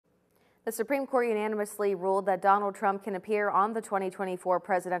The Supreme Court unanimously ruled that Donald Trump can appear on the 2024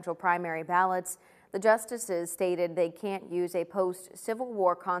 presidential primary ballots. The justices stated they can't use a post-Civil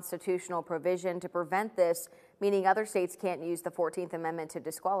War constitutional provision to prevent this, meaning other states can't use the 14th Amendment to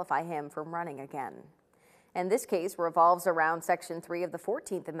disqualify him from running again. And this case revolves around Section 3 of the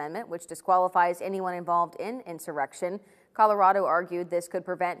 14th Amendment, which disqualifies anyone involved in insurrection. Colorado argued this could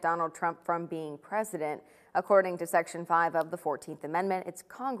prevent Donald Trump from being president. According to Section 5 of the 14th Amendment, it's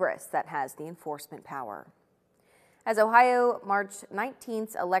Congress that has the enforcement power. As Ohio March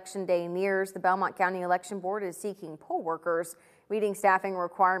 19th Election Day nears, the Belmont County Election Board is seeking poll workers. Meeting staffing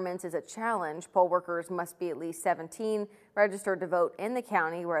requirements is a challenge. Poll workers must be at least 17, registered to vote in the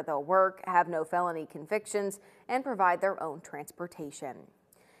county where they'll work, have no felony convictions, and provide their own transportation.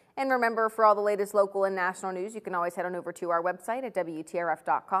 And remember, for all the latest local and national news, you can always head on over to our website at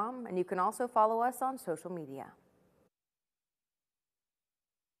WTRF.com, and you can also follow us on social media.